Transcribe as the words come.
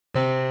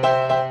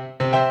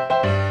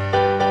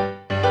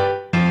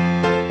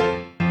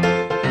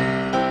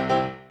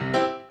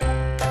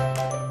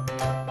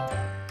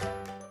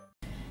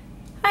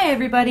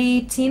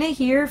everybody, Tina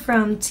here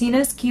from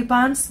Tina's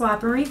Coupon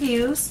Swap and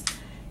Reviews.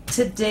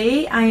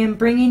 Today I am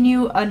bringing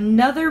you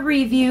another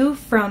review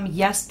from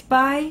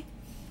YesBuy,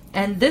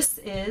 and this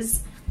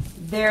is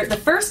the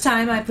first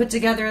time I put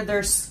together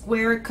their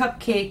square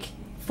cupcake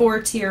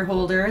 4-tier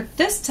holder.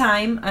 This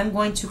time I'm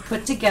going to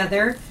put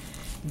together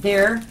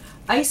their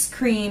ice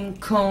cream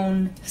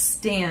cone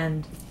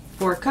stand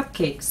for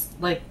cupcakes.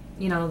 Like,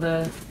 you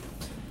know,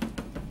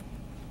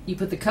 you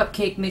put the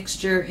cupcake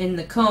mixture in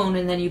the cone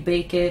and then you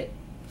bake it,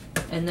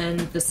 and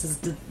then this is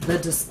the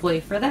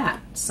display for that.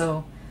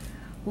 So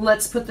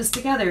let's put this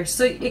together.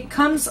 So it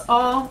comes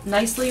all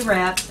nicely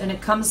wrapped, and it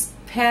comes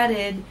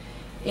padded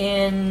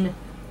in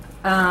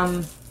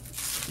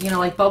you know,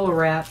 like bubble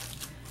wrap,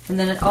 and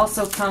then it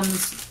also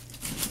comes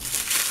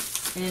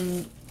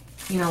in,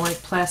 you know, like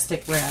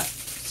plastic wrap.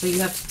 So you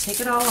have to take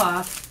it all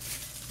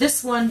off.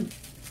 This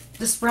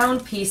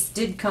round piece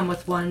did come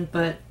with one,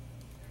 but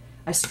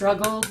I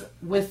struggled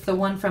with the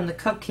one from the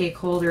cupcake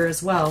holder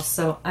as well,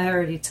 so I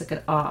already took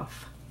it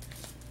off.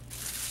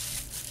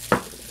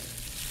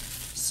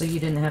 So you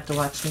didn't have to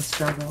watch me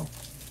struggle.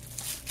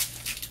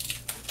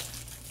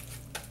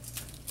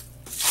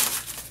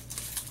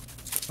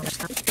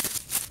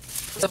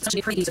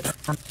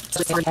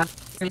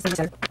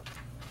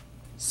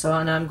 So,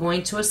 and I'm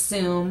going to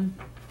assume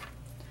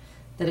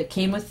that it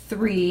came with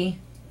 3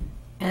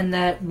 and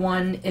that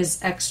 1 is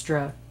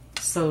extra.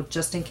 So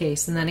just in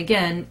case. And then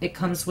again, it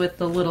comes with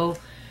the little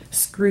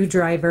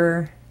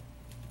screwdriver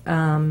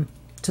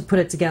to put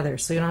it together,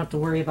 so you don't have to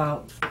worry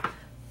about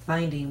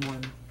finding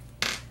one.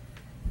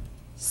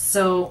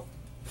 So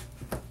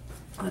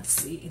let's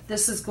see.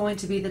 This is going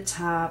to be the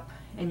top,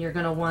 and you're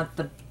going to want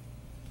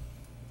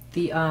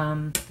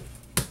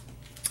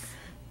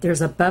there's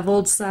a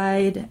beveled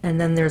side and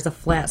then there's a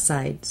flat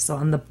side. So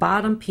on the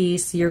bottom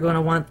piece, you're going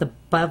to want the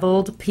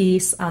beveled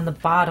piece on the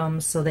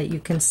bottom so that you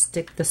can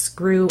stick the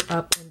screw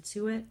up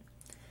into it,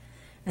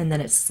 and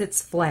then it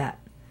sits flat.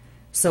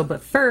 So,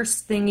 but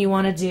first thing you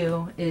want to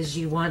do is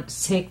you want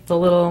to take the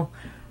little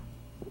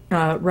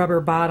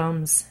rubber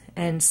bottoms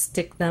and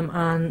stick them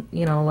on,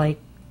 you know, like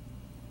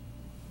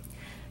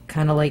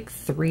kind of like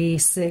 3,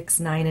 6,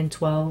 9, and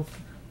 12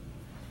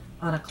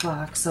 on a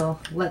clock. So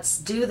let's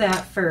do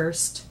that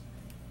first.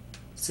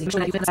 So you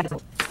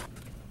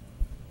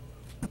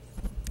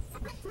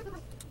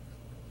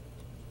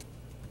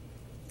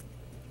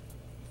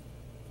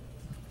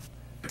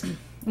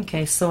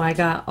okay, so I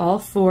got all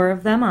 4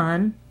 of them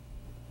on.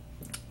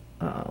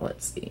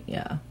 Let's see,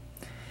 yeah.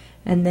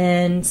 And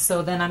then,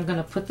 so then I'm going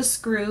to put the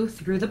screw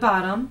through the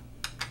bottom.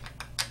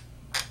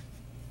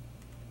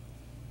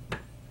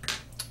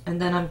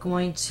 And then I'm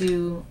going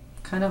to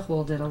kind of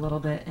hold it a little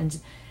bit, and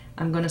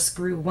I'm going to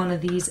screw one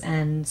of these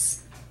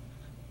ends.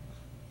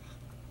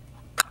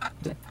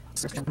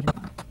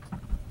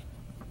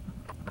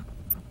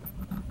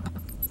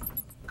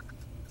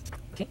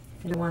 Okay,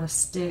 and you want to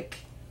stick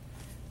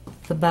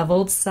the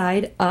beveled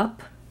side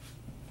up,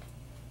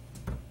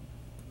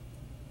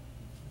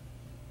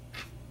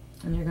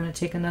 and you're going to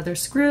take another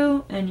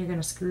screw and you're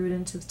going to screw it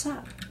into the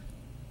top.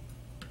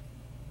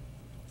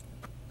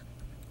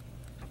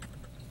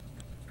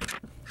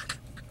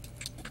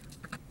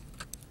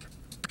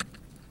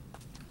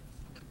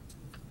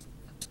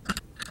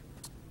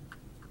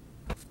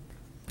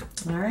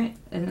 Alright,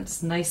 and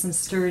it's nice and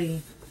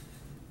sturdy.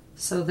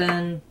 So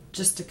then,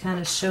 just to kind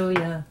of show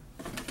you,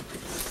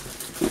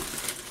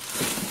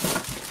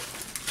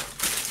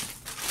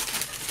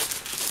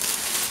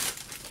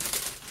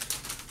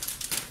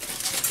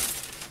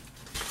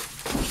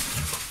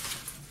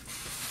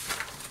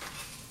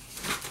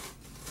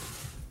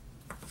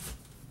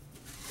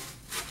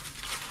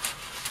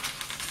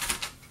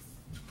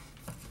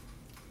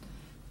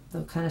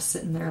 they'll kind of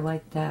sit in there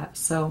like that.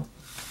 So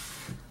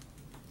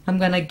I'm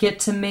going to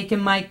get to making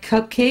my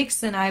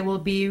cupcakes, and I will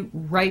be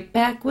right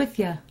back with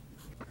you.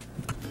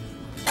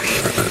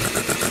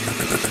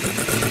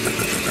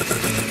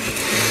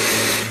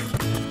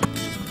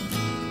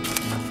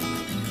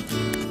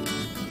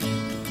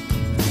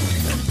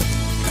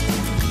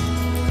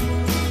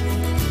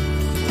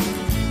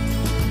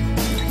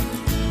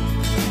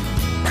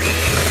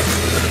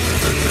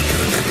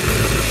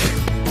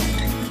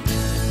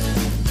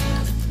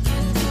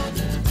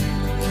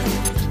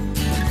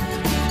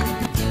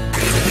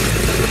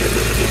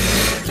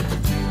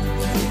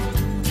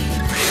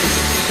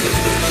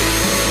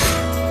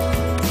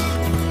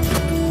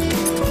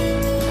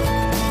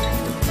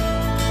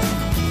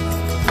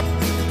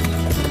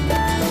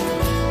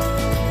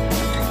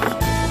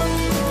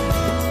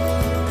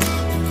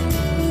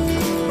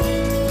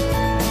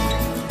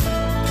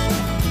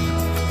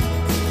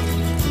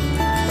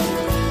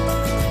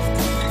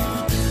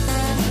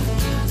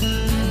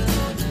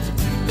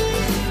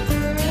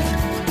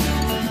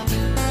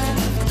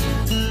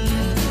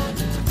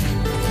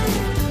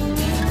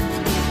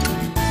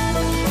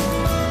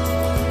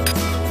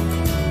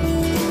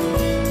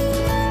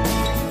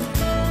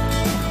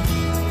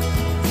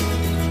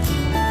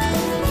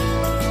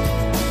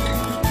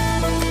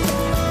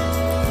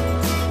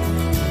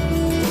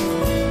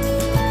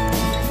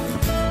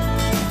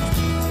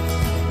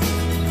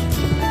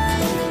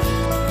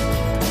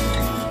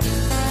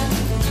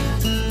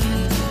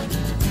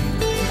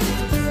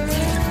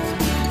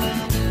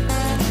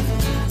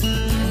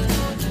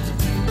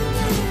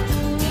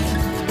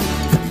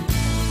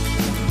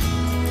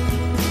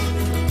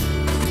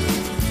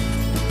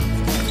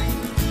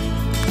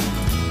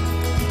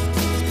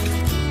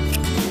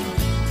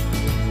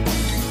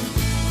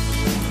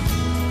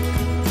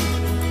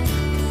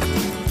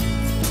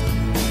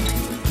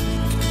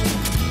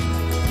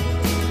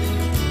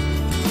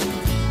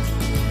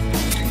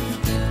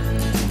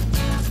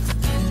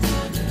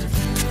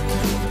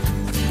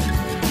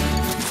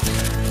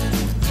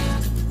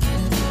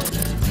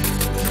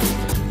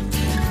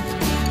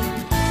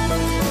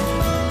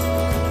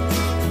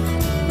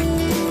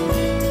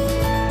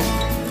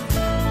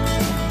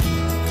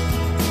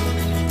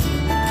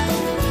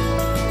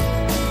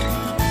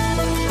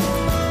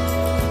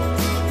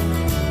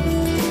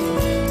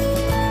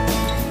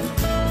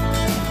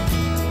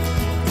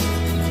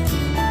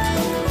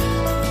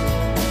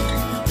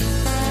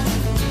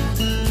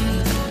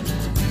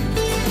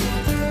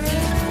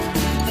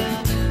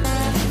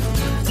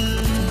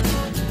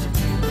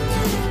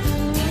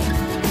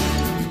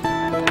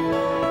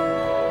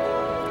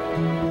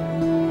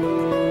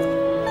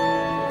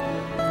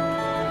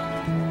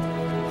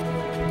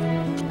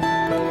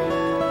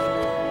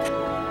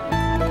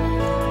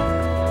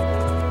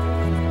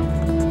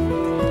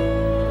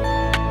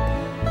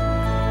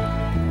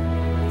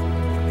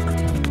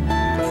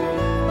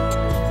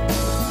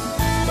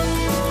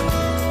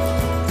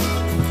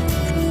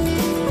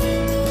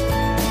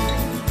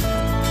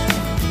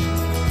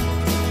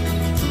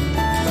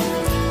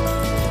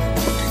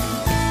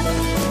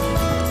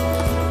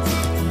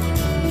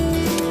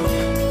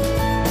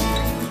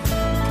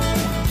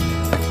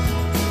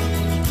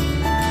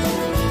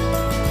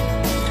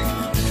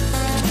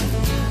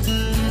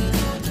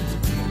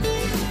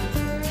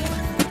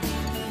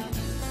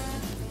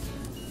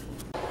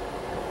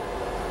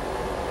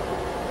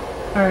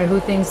 Alright, who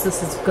thinks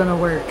this is gonna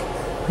work?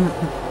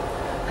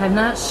 I'm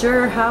not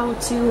sure how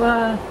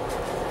to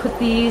put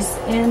these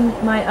in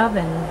my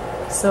oven.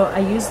 So I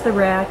used the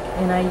rack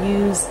and I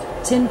used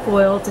tin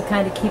foil to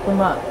kind of keep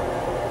them up.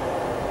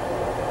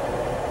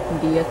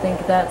 Do you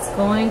think that's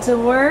going to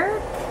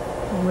work?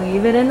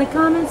 Leave it in the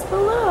comments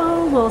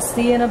below. We'll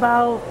see in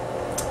about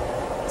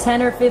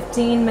 10 or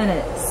 15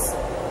 minutes.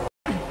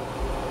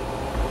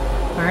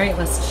 Alright,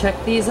 let's check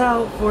these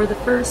out for the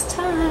first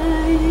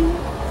time.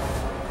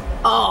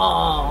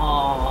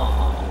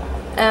 Oh,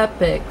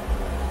 epic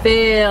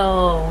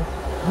fail.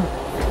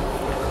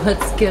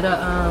 Let's get a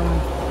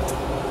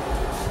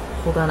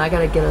hold on, I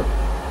gotta get a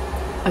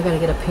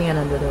pan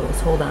under those.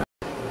 Hold on.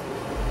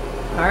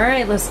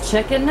 Alright, let's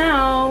check it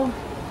now.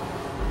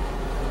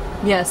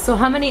 Yeah, so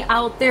how many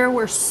out there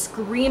were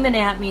screaming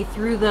at me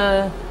through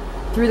the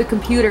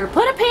computer?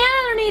 Put a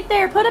pan underneath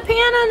there! Put a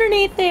pan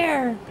underneath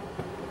there!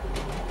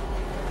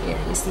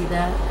 Yeah, you see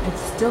that?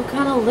 It's still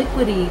kind of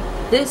liquidy.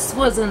 This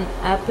was an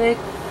epic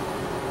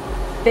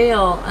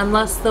fail,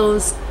 unless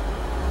those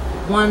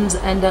ones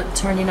end up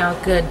turning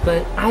out good,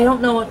 but I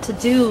don't know what to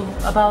do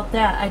about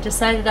that. I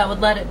decided I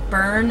would let it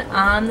burn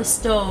on the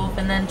stove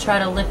and then try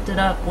to lift it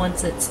up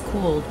once it's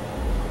cooled.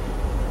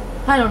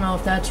 I don't know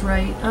if that's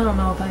right. I don't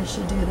know if I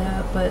should do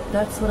that, but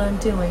that's what I'm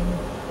doing.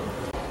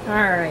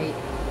 Alright,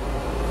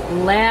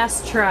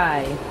 last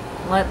try.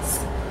 Let's,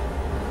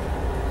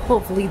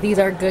 hopefully these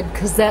are good,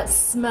 because that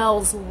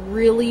smells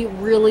really,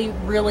 really,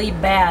 really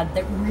bad.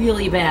 They're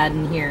really bad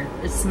in here.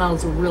 It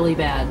smells really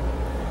bad.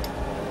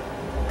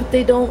 But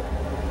they don't,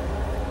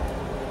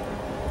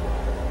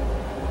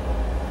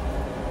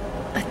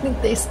 I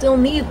think they still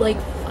need like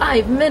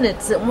 5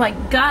 minutes. Oh my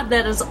god,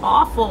 that is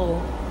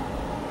awful.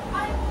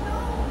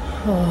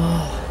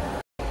 Oh.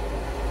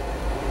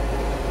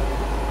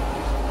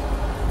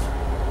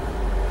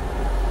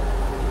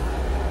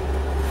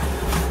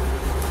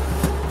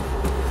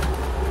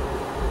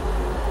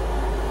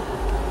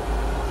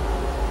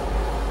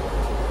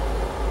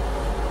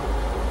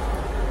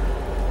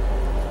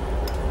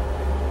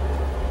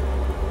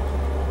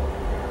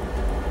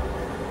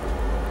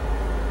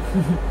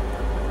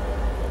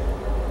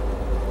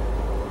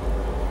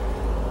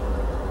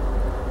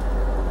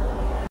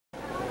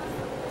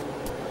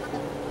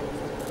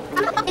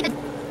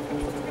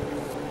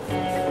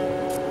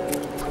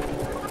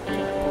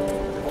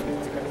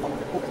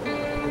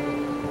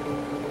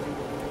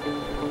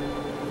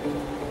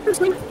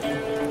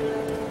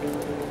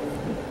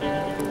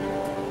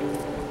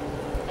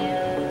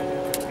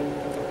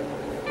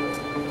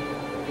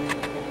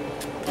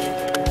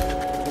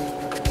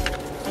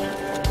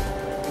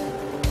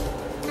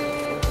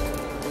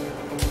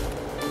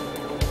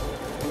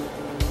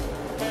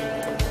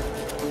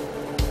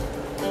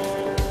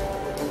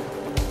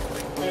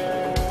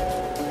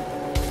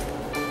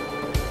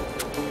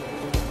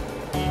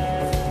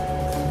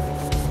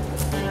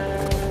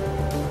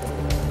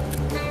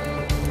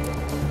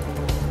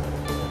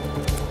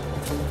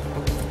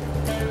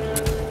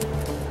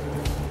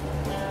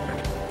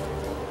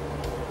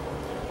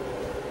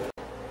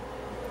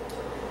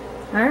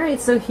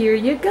 Alright, so here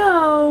you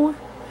go.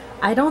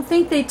 I don't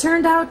think they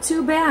turned out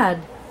too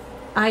bad.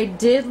 I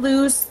did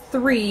lose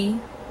 3,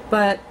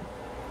 but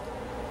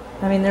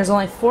I mean there's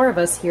only 4 of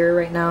us here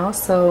right now,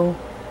 so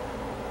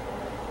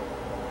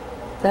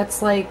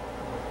that's like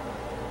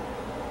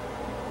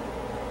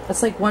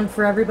 1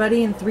 for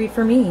everybody and 3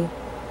 for me.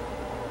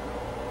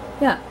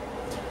 Yeah.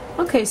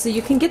 Okay, so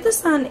you can get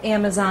this on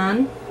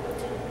Amazon.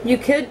 You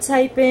could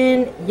type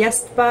in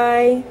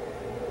Yesby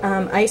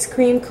ice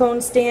cream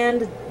cone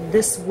stand.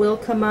 This will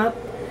come up.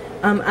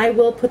 I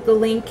will put the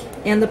link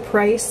and the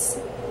price,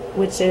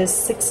 which is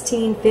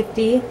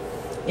 $16.50,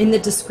 in the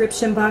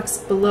description box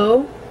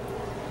below.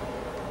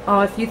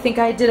 Oh, if you think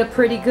I did a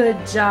pretty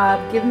good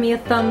job, give me a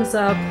thumbs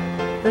up.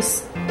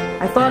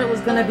 I thought it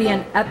was going to be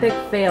an epic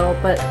fail,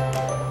 but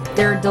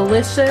they're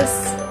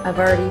delicious. I've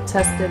already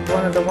tested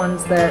one of the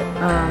ones that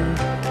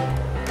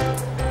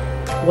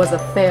was a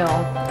fail,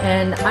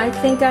 and I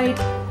think I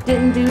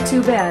didn't do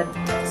too bad.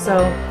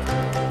 So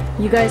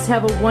you guys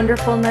have a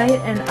wonderful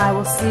night, and I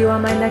will see you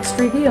on my next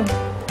review.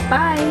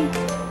 Bye!